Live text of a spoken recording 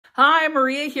Hi,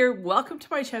 Maria here. Welcome to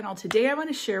my channel. Today I want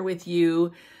to share with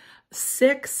you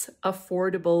 6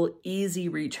 affordable, easy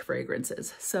reach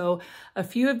fragrances. So a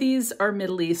few of these are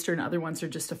Middle Eastern, other ones are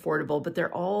just affordable, but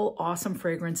they're all awesome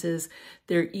fragrances.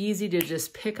 They're easy to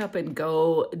just pick up and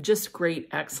go. Just great,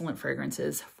 excellent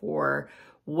fragrances for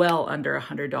well under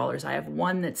 $100. I have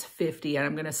one that's $50 and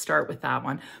I'm going to start with that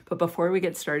one. But before we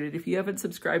get started, if you haven't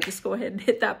subscribed, just go ahead and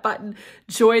hit that button.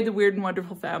 Join the Weird and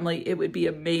Wonderful family. It would be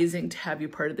amazing to have you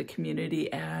part of the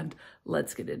community, and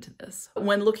let's get into this.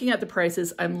 When looking at the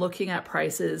prices, I'm looking at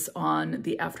prices on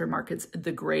the aftermarkets,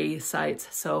 the gray sites.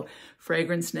 So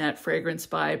FragranceNet, Fragrance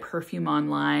Buy, Perfume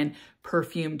Online,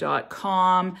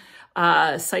 perfume.com,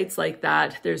 sites like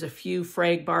that. There's a few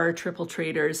Frag Bar, Triple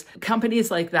Traders,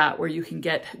 companies like that where you can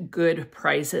get good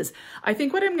prices. I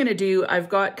think what I'm going to do, I've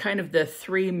got kind of the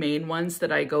 3 main ones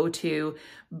that I go to,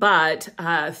 but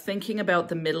thinking about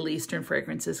the Middle Eastern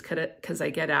fragrances, because I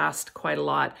get asked quite a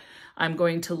lot, I'm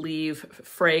going to leave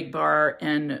Frag Bar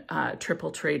and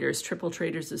Triple Traders. Triple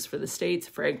Traders is for the States,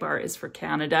 Frag Bar is for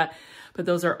Canada, but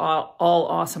those are all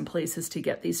awesome places to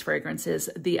get these fragrances.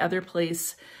 The other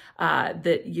place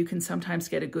that you can sometimes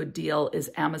get a good deal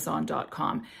is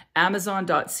Amazon.com.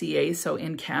 Amazon.ca, so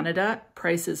in Canada,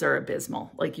 prices are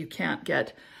abysmal. Like, you can't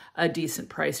get a decent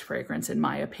price fragrance, in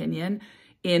my opinion,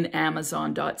 in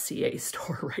Amazon.ca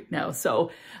store right now.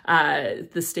 So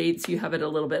the States, you have it a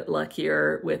little bit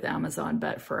luckier with Amazon,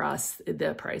 but for us,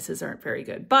 the prices aren't very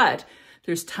good. But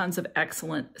there's tons of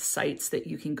excellent sites that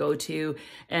you can go to,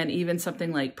 and even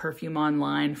something like Perfume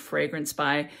Online, Fragrance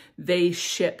Buy, they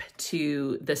ship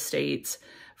to the States.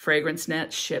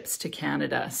 FragranceNet ships to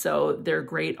Canada. So they're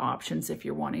great options if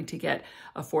you're wanting to get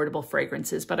affordable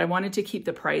fragrances. But I wanted to keep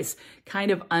the price kind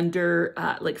of under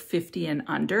like 50 and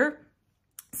under.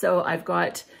 So I've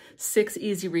got 6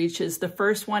 easy reaches. The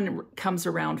first one comes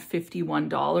around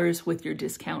 $51 with your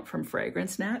discount from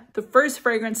FragranceNet. The first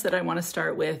fragrance that I want to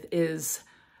start with is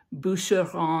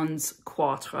Boucheron's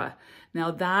Quatre.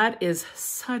 Now that is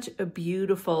such a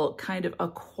beautiful kind of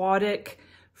aquatic,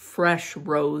 fresh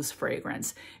rose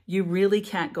fragrance. You really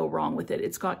can't go wrong with it.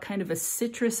 It's got kind of a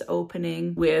citrus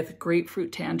opening with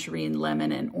grapefruit, tangerine,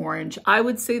 lemon, and orange. I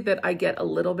would say that I get a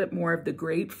little bit more of the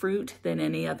grapefruit than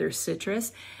any other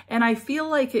citrus. And I feel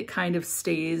like it kind of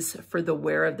stays for the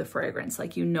wear of the fragrance.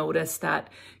 Like, you notice that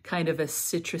kind of a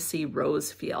citrusy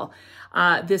rose feel.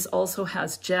 This also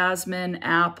has jasmine,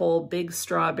 apple, big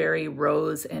strawberry,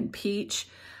 rose, and peach.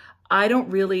 I don't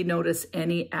really notice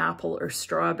any apple or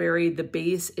strawberry. The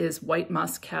base is white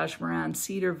musk, cashmere,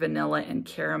 cedar, vanilla, and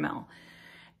caramel.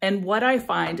 And what I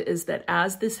find is that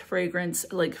as this fragrance,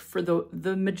 like for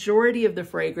the majority of the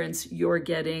fragrance, you're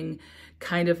getting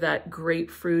kind of that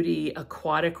grapefruity,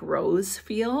 aquatic rose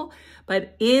feel.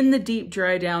 But in the deep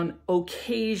dry down,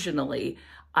 occasionally,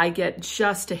 I get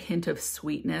just a hint of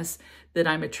sweetness that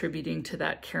I'm attributing to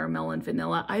that caramel and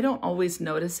vanilla. I don't always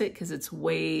notice it because it's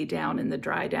way down in the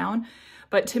dry down.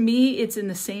 But to me, it's in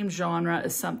the same genre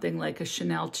as something like a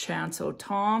Chanel Chance Au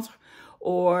Tendre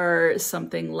or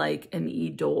something like an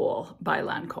Idole by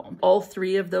Lancôme. All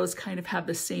 3 of those kind of have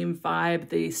the same vibe.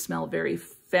 They smell very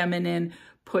feminine,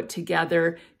 put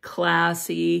together,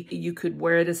 classy. You could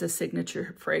wear it as a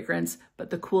signature fragrance, but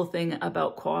the cool thing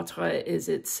about Quatre is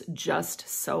it's just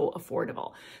so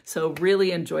affordable. So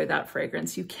really enjoy that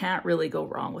fragrance. You can't really go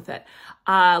wrong with it.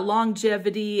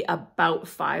 Longevity, about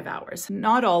 5 hours.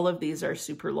 Not all of these are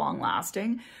super long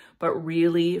lasting, but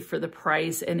really for the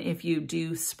price, and if you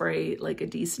do spray like a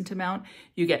decent amount,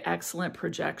 you get excellent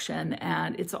projection,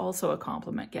 and it's also a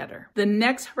compliment getter. The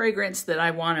next fragrance that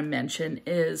I want to mention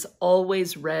is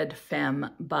Always Red Femme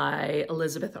by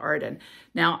Elizabeth Arden.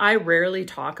 Now, I rarely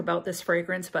talk about this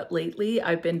fragrance, but lately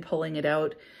I've been pulling it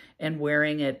out and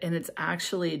wearing it, and it's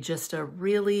actually just a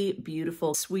really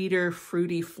beautiful, sweeter,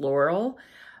 fruity floral,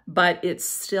 but it's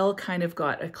still kind of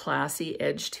got a classy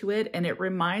edge to it. And it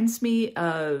reminds me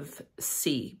of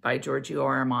C by Giorgio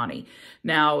Armani.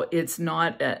 Now, it's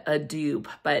not a dupe,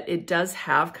 but it does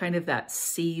have kind of that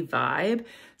C vibe.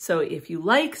 So if you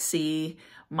like C,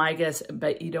 my guess,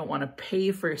 but you don't want to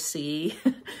pay for C,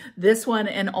 this one,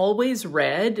 and Always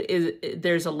Red,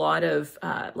 there's a lot of,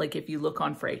 like if you look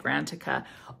on Fragrantica,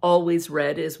 Always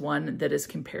Red is one that is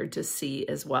compared to C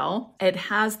as well. It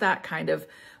has that kind of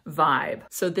vibe.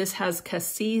 So this has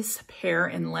cassis, pear,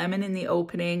 and lemon in the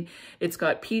opening. It's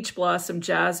got peach blossom,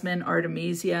 jasmine,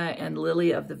 artemisia, and lily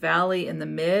of the valley in the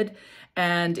mid.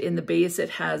 And in the base,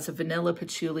 it has vanilla,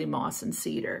 patchouli, moss, and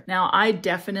cedar. Now, I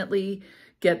definitely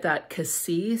get that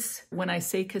cassis. When I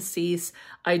say cassis,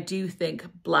 I do think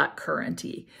black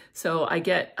curranty. So I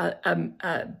get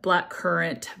a black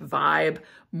currant vibe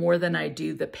more than I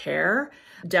do the pear.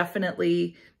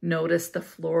 Definitely Notice the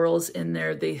florals in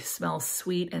there. They smell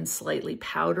sweet and slightly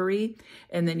powdery.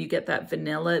 And then you get that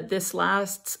vanilla. This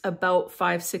lasts about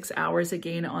 5-6 hours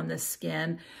again on the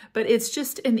skin, but it's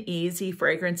just an easy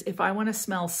fragrance. If I want to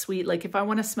smell sweet, like if I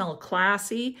want to smell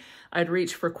classy, I'd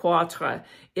reach for Quatre.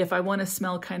 If I want to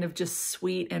smell kind of just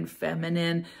sweet and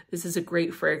feminine, this is a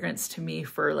great fragrance to me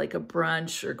for like a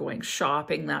brunch or going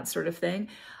shopping, that sort of thing.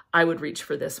 I would reach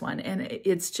for this one. And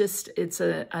it's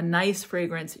a nice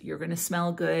fragrance. You're going to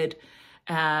smell good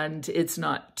and it's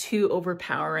not too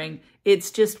overpowering.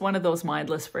 It's just one of those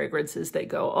mindless fragrances that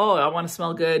go, oh, I want to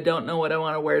smell good. Don't know what I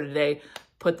want to wear today.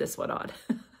 Put this one on.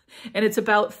 And it's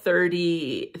about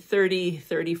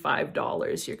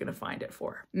 $35 you're going to find it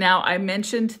for. Now, I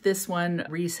mentioned this one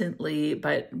recently,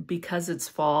 but because it's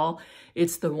fall,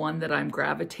 it's the one that I'm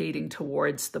gravitating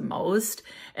towards the most.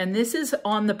 And this is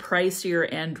on the pricier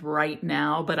end right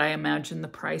now, but I imagine the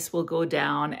price will go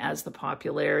down as the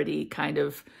popularity kind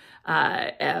of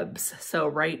ebbs. So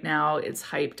right now it's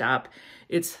hyped up.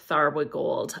 It's Tharwa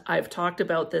Gold. I've talked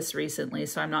about this recently,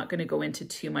 so I'm not going to go into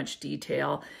too much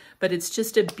detail, but it's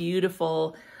just a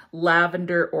beautiful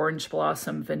lavender, orange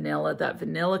blossom, vanilla. That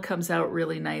vanilla comes out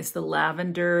really nice. The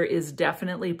lavender is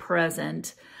definitely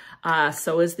present.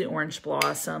 So is the orange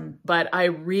blossom, but I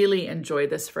really enjoy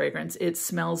this fragrance. It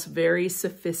smells very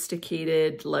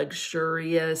sophisticated,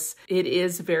 luxurious. It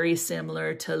is very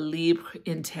similar to Libre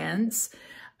Intense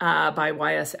by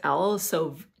YSL.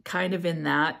 So kind of in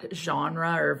that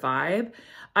genre or vibe.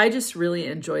 I just really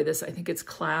enjoy this. I think it's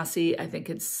classy. I think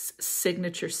it's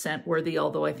signature scent worthy,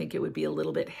 although I think it would be a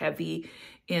little bit heavy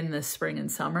in the spring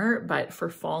and summer, but for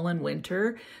fall and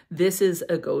winter, this is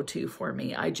a go-to for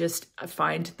me. I just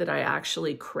find that I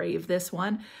actually crave this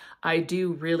one. I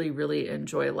do really, really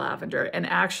enjoy lavender. And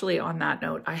actually on that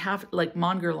note, I have, like,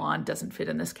 Mon Guerlain doesn't fit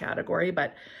in this category,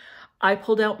 but I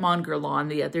pulled out Mon Guerlain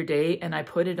the other day and I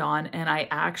put it on and I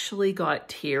actually got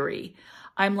teary.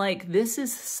 I'm like, this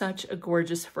is such a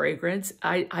gorgeous fragrance.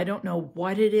 I don't know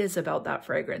what it is about that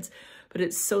fragrance, but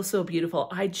it's so, so beautiful.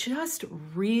 I just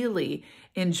really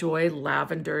enjoy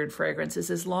lavender and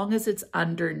fragrances as long as it's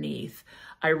underneath.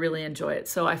 I really enjoy it.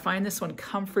 So I find this one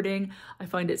comforting. I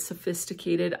find it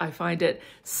sophisticated. I find it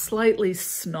slightly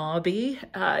snobby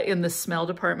in the smell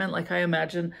department. Like I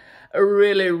imagine a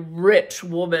really rich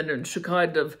woman and she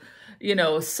kind of, you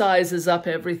know, sizes up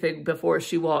everything before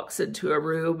she walks into a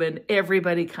room and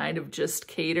everybody kind of just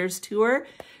caters to her.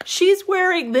 She's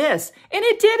wearing this and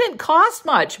it didn't cost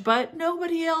much, but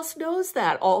nobody else knows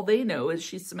that. All they know is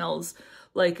she smells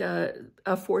like a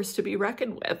force to be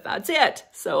reckoned with. That's it.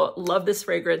 So love this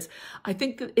fragrance. I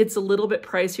think it's a little bit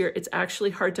pricier. It's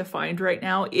actually hard to find right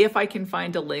now. If I can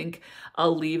find a link,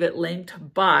 I'll leave it linked,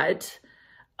 but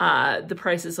the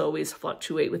prices always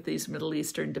fluctuate with these Middle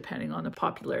Eastern depending on the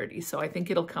popularity. So I think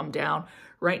it'll come down.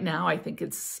 Right now, I think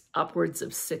it's upwards of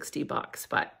 $60,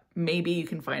 but maybe you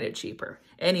can find it cheaper.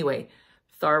 Anyway,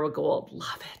 Tharwa Gold,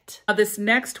 love it. Now this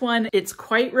next one, it's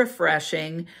quite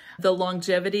refreshing. The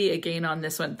longevity, again on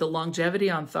this one, the longevity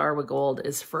on Tharwa Gold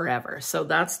is forever. So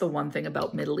that's the one thing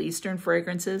about Middle Eastern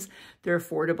fragrances. They're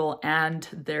affordable and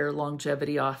their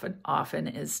longevity often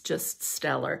is just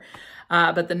stellar.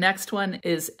 But the next one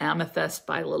is Amethyst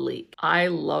by Lalique. I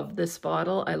love this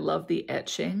bottle. I love the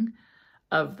etching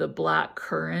of the black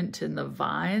currant and the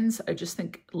vines. I just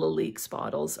think Lalique's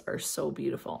bottles are so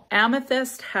beautiful.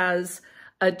 Amethyst has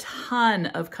a ton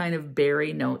of kind of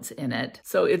berry notes in it.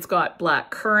 So it's got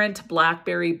black currant,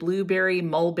 blackberry, blueberry,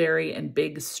 mulberry, and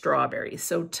big strawberry.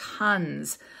 So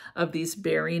tons of these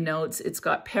berry notes. It's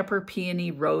got pepper,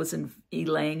 peony, rose, and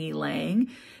ylang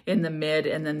ylang in the mid,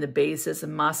 and then the base is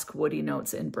musk, woody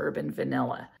notes, and bourbon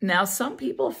vanilla. Now, some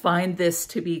people find this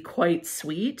to be quite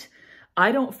sweet.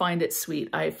 I don't find it sweet.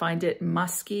 I find it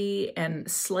musky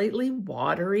and slightly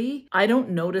watery. I don't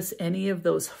notice any of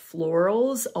those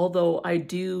florals, although I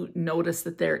do notice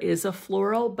that there is a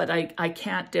floral, but I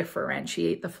can't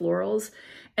differentiate the florals.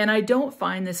 And I don't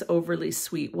find this overly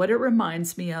sweet. What it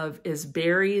reminds me of is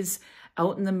berries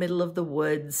out in the middle of the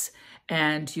woods,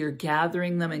 and you're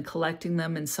gathering them and collecting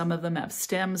them, and some of them have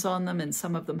stems on them and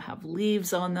some of them have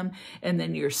leaves on them, and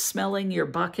then you're smelling your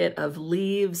bucket of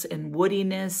leaves and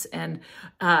woodiness and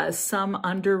some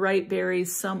underripe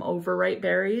berries, some overripe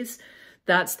berries.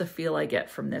 That's the feel I get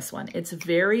from this one. It's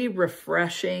very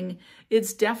refreshing.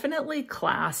 It's definitely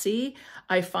classy.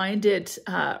 I find it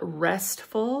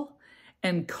restful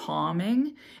and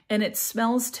calming, and it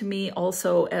smells to me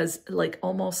also as like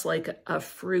almost like a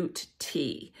fruit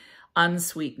tea,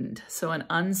 unsweetened. So an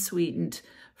unsweetened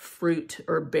fruit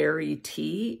or berry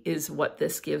tea is what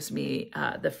this gives me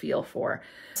the feel for.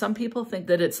 Some people think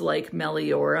that it's like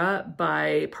Meliora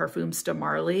by Parfums de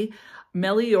Marly.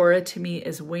 Meliora to me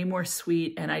is way more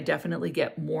sweet, and I definitely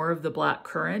get more of the black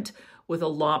currant with a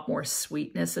lot more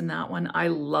sweetness in that one. I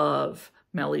love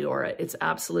Meliora. It's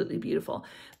absolutely beautiful.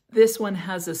 This one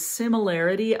has a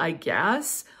similarity, I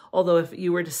guess, although if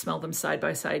you were to smell them side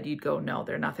by side, you'd go, no,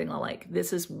 they're nothing alike.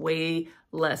 This is way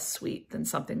less sweet than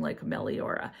something like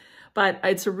Meliora. But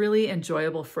it's a really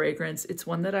enjoyable fragrance. It's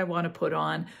one that I want to put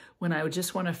on when I would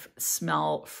just want to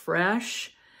smell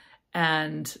fresh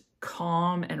and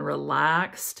calm and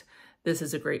relaxed. This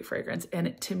is a great fragrance.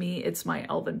 And to me, it's my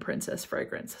Elven Princess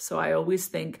fragrance. So I always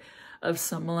think of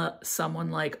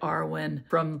someone like Arwen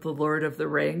from The Lord of the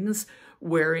Rings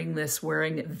wearing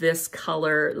this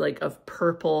color, like of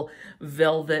purple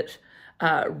velvet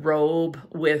robe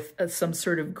with some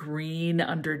sort of green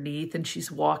underneath, and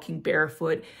she's walking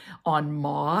barefoot on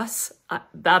moss.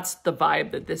 That's the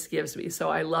vibe that this gives me. So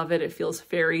I love it. It feels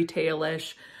fairy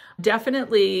tale-ish.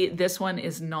 Definitely, this one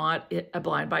is not a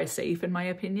blind buy safe in my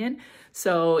opinion.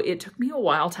 So it took me a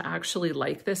while to actually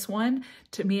like this one.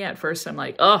 To me at first, I'm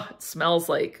like, oh, it smells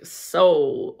like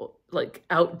so like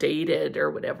outdated or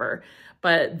whatever.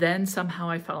 But then somehow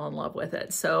I fell in love with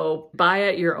it. So buy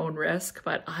at your own risk,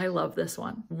 but I love this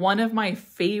one. One of my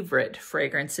favorite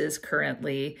fragrances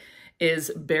currently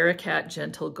is Barakat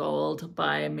Gentle Gold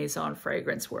by Maison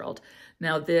Fragrance World.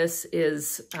 Now this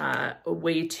is a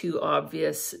way too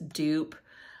obvious dupe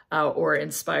or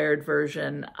inspired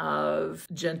version of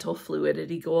Gentle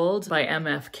Fluidity Gold by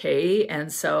MFK.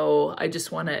 And so I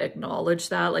just want to acknowledge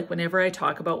that. Like whenever I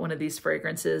talk about one of these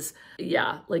fragrances,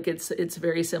 yeah, like it's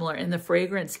very similar. And the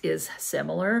fragrance is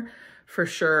similar for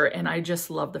sure. And I just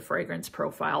love the fragrance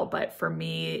profile. But for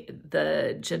me,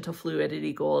 the Gentle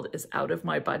Fluidity Gold is out of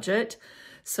my budget.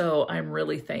 So I'm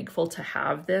really thankful to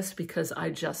have this because I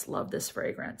just love this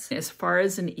fragrance. As far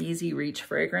as an easy reach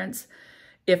fragrance,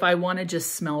 if I want to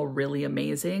just smell really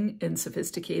amazing and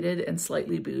sophisticated and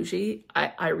slightly bougie,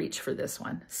 I reach for this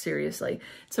one. Seriously.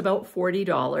 It's about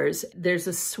 $40. There's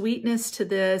a sweetness to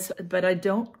this, but I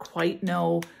don't quite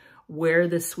know where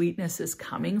the sweetness is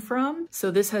coming from.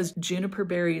 So this has juniper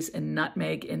berries and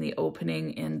nutmeg in the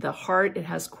opening. In the heart, it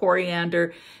has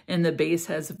coriander, and the base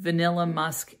has vanilla,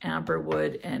 musk,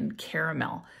 amberwood, and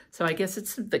caramel. So I guess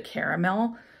it's the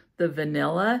caramel, the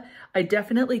vanilla. I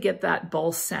definitely get that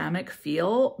balsamic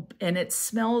feel, and it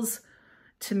smells,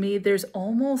 to me, there's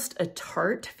almost a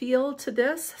tart feel to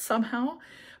this somehow,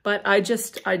 but I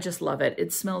just love it.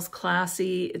 It smells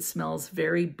classy. It smells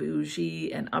very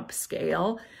bougie and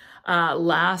upscale.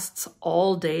 Lasts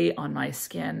all day on my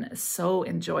skin. So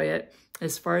enjoy it.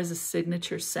 As far as a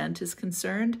signature scent is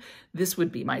concerned, this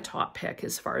would be my top pick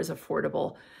as far as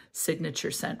affordable signature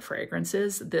scent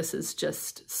fragrances. This is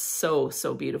just so,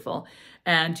 so beautiful.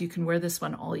 And you can wear this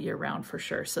one all year round for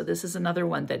sure. So this is another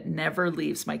one that never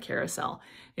leaves my carousel.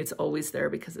 It's always there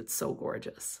because it's so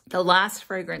gorgeous. The last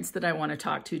fragrance that I want to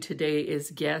talk to today is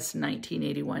Guess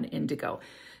 1981 Indigo.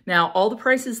 Now, all the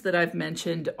prices that I've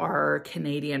mentioned are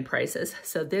Canadian prices.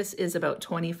 So this is about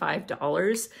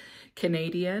 $25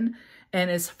 Canadian. And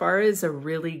as far as a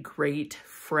really great,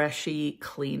 freshy,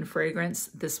 clean fragrance,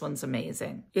 this one's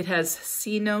amazing. It has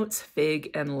sea notes,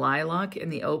 fig, and lilac in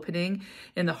the opening.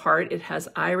 In the heart, it has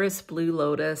iris, blue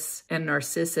lotus, and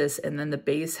narcissus. And then the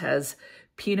base has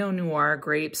Pinot Noir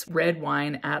grapes, red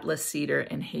wine, Atlas cedar,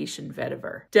 and Haitian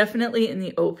vetiver. Definitely in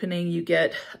the opening, you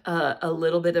get a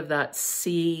little bit of that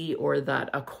sea or that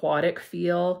aquatic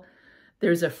feel.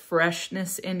 There's a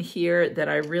freshness in here that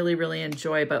I really, really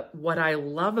enjoy. But what I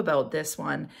love about this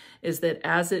one is that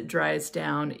as it dries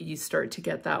down, you start to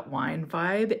get that wine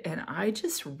vibe, and I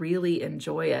just really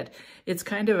enjoy it. It's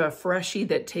kind of a freshie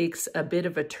that takes a bit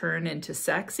of a turn into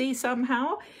sexy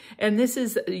somehow. And this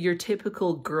is your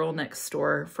typical girl next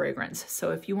door fragrance. So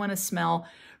if you want to smell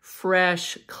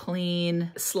fresh,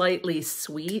 clean, slightly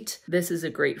sweet, this is a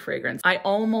great fragrance. I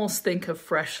almost think of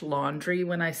fresh laundry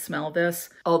when I smell this.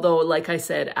 Although, like I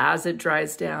said, as it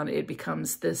dries down, it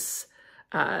becomes this,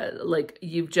 like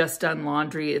you've just done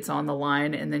laundry, it's on the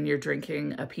line, and then you're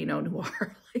drinking a Pinot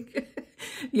Noir. Like,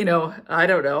 you know, I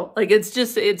don't know. Like it's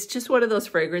just one of those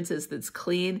fragrances that's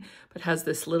clean, but has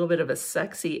this little bit of a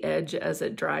sexy edge as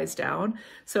it dries down.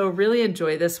 So really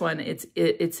enjoy this one.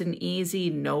 It's an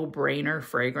easy no-brainer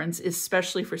fragrance,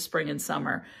 especially for spring and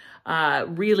summer.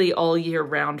 Really all year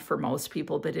round for most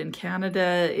people, but in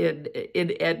Canada,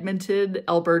 in Edmonton,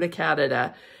 Alberta,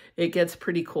 Canada, it gets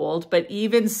pretty cold. But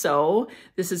even so,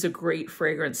 this is a great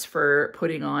fragrance for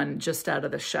putting on just out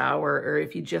of the shower, or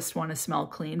if you just want to smell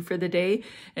clean for the day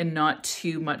and not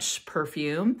too much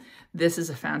perfume, this is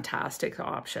a fantastic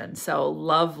option. So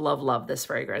love, love, love this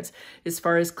fragrance. As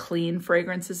far as clean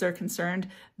fragrances are concerned,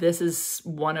 this is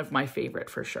one of my favorite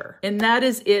for sure. And that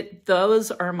is it.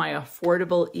 Those are my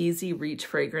affordable, easy reach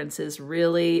fragrances.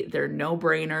 Really, they're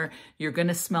no-brainer. You're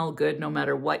gonna smell good no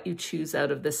matter what you choose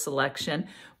out of this selection.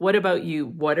 What about you?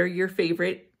 What are your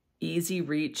favorite easy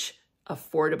reach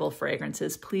affordable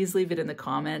fragrances? Please leave it in the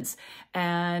comments.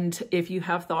 And if you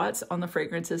have thoughts on the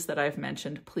fragrances that I've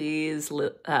mentioned, please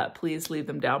leave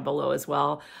them down below as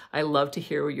well. I love to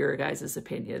hear your guys'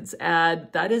 opinions. And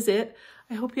that is it.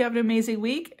 I hope you have an amazing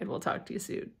week, and we'll talk to you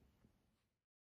soon.